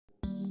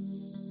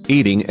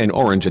Eating an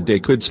orange a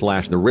day could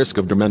slash the risk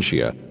of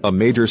dementia, a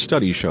major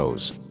study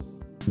shows.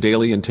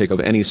 Daily intake of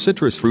any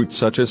citrus fruit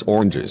such as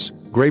oranges,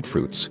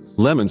 grapefruits,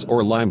 lemons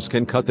or limes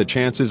can cut the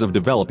chances of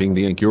developing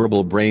the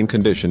incurable brain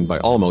condition by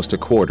almost a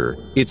quarter,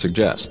 it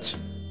suggests.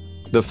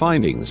 The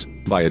findings,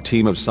 by a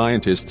team of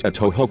scientists at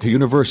Tohuku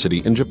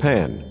University in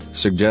Japan,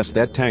 suggest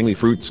that tangy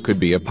fruits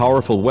could be a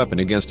powerful weapon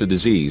against a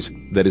disease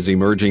that is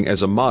emerging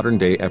as a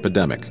modern-day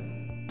epidemic.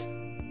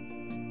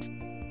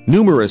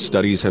 Numerous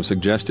studies have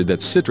suggested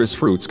that citrus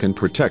fruits can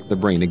protect the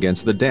brain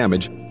against the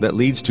damage that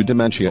leads to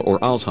dementia or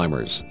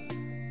Alzheimer's.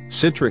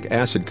 Citric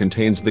acid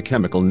contains the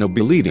chemical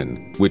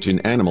nobiletin, which in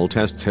animal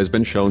tests has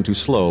been shown to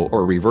slow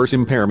or reverse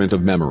impairment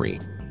of memory.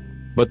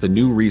 But the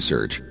new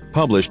research,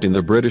 published in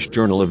the British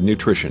Journal of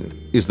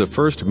Nutrition, is the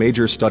first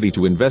major study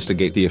to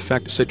investigate the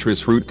effect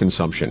citrus fruit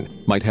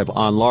consumption might have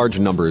on large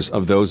numbers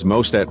of those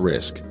most at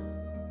risk.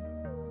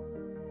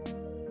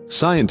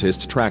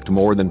 Scientists tracked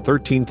more than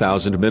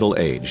 13,000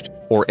 middle-aged,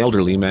 or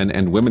elderly men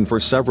and women for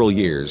several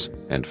years,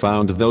 and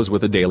found those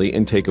with a daily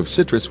intake of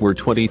citrus were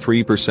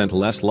 23%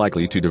 less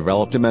likely to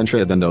develop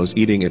dementia than those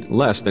eating it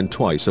less than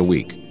twice a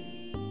week.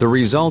 The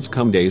results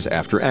come days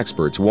after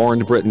experts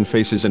warned Britain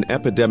faces an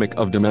epidemic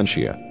of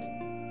dementia.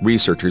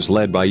 Researchers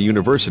led by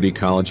University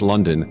College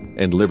London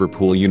and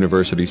Liverpool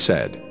University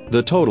said,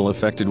 the total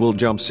affected will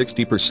jump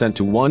 60%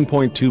 to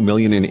 1.2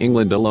 million in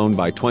England alone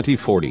by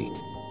 2040.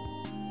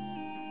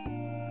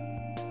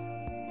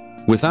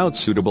 Without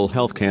suitable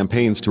health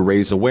campaigns to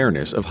raise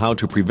awareness of how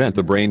to prevent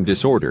the brain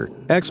disorder,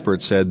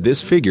 experts said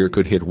this figure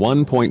could hit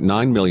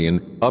 1.9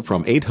 million, up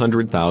from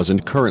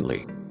 800,000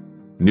 currently.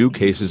 New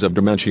cases of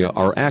dementia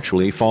are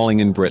actually falling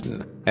in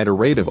Britain, at a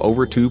rate of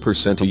over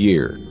 2% a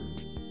year.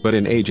 But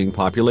an aging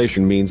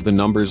population means the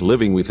numbers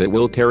living with it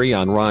will carry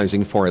on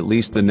rising for at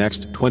least the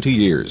next 20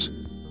 years.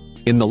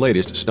 In the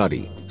latest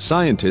study,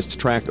 scientists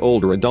tracked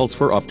older adults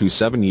for up to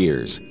 7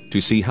 years, to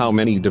see how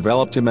many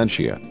developed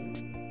dementia.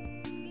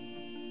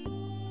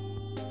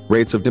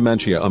 Rates of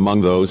dementia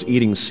among those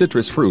eating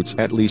citrus fruits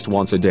at least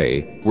once a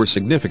day were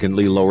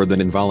significantly lower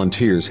than in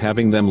volunteers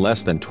having them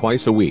less than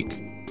twice a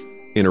week.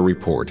 In a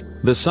report,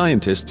 the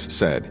scientists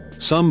said,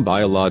 some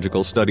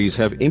biological studies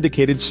have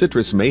indicated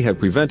citrus may have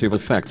preventive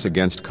effects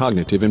against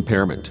cognitive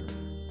impairment.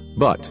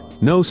 But,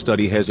 no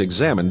study has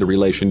examined the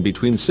relation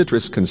between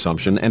citrus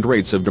consumption and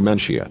rates of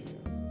dementia.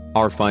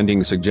 Our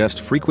findings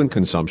suggest frequent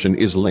consumption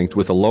is linked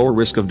with a lower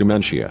risk of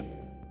dementia.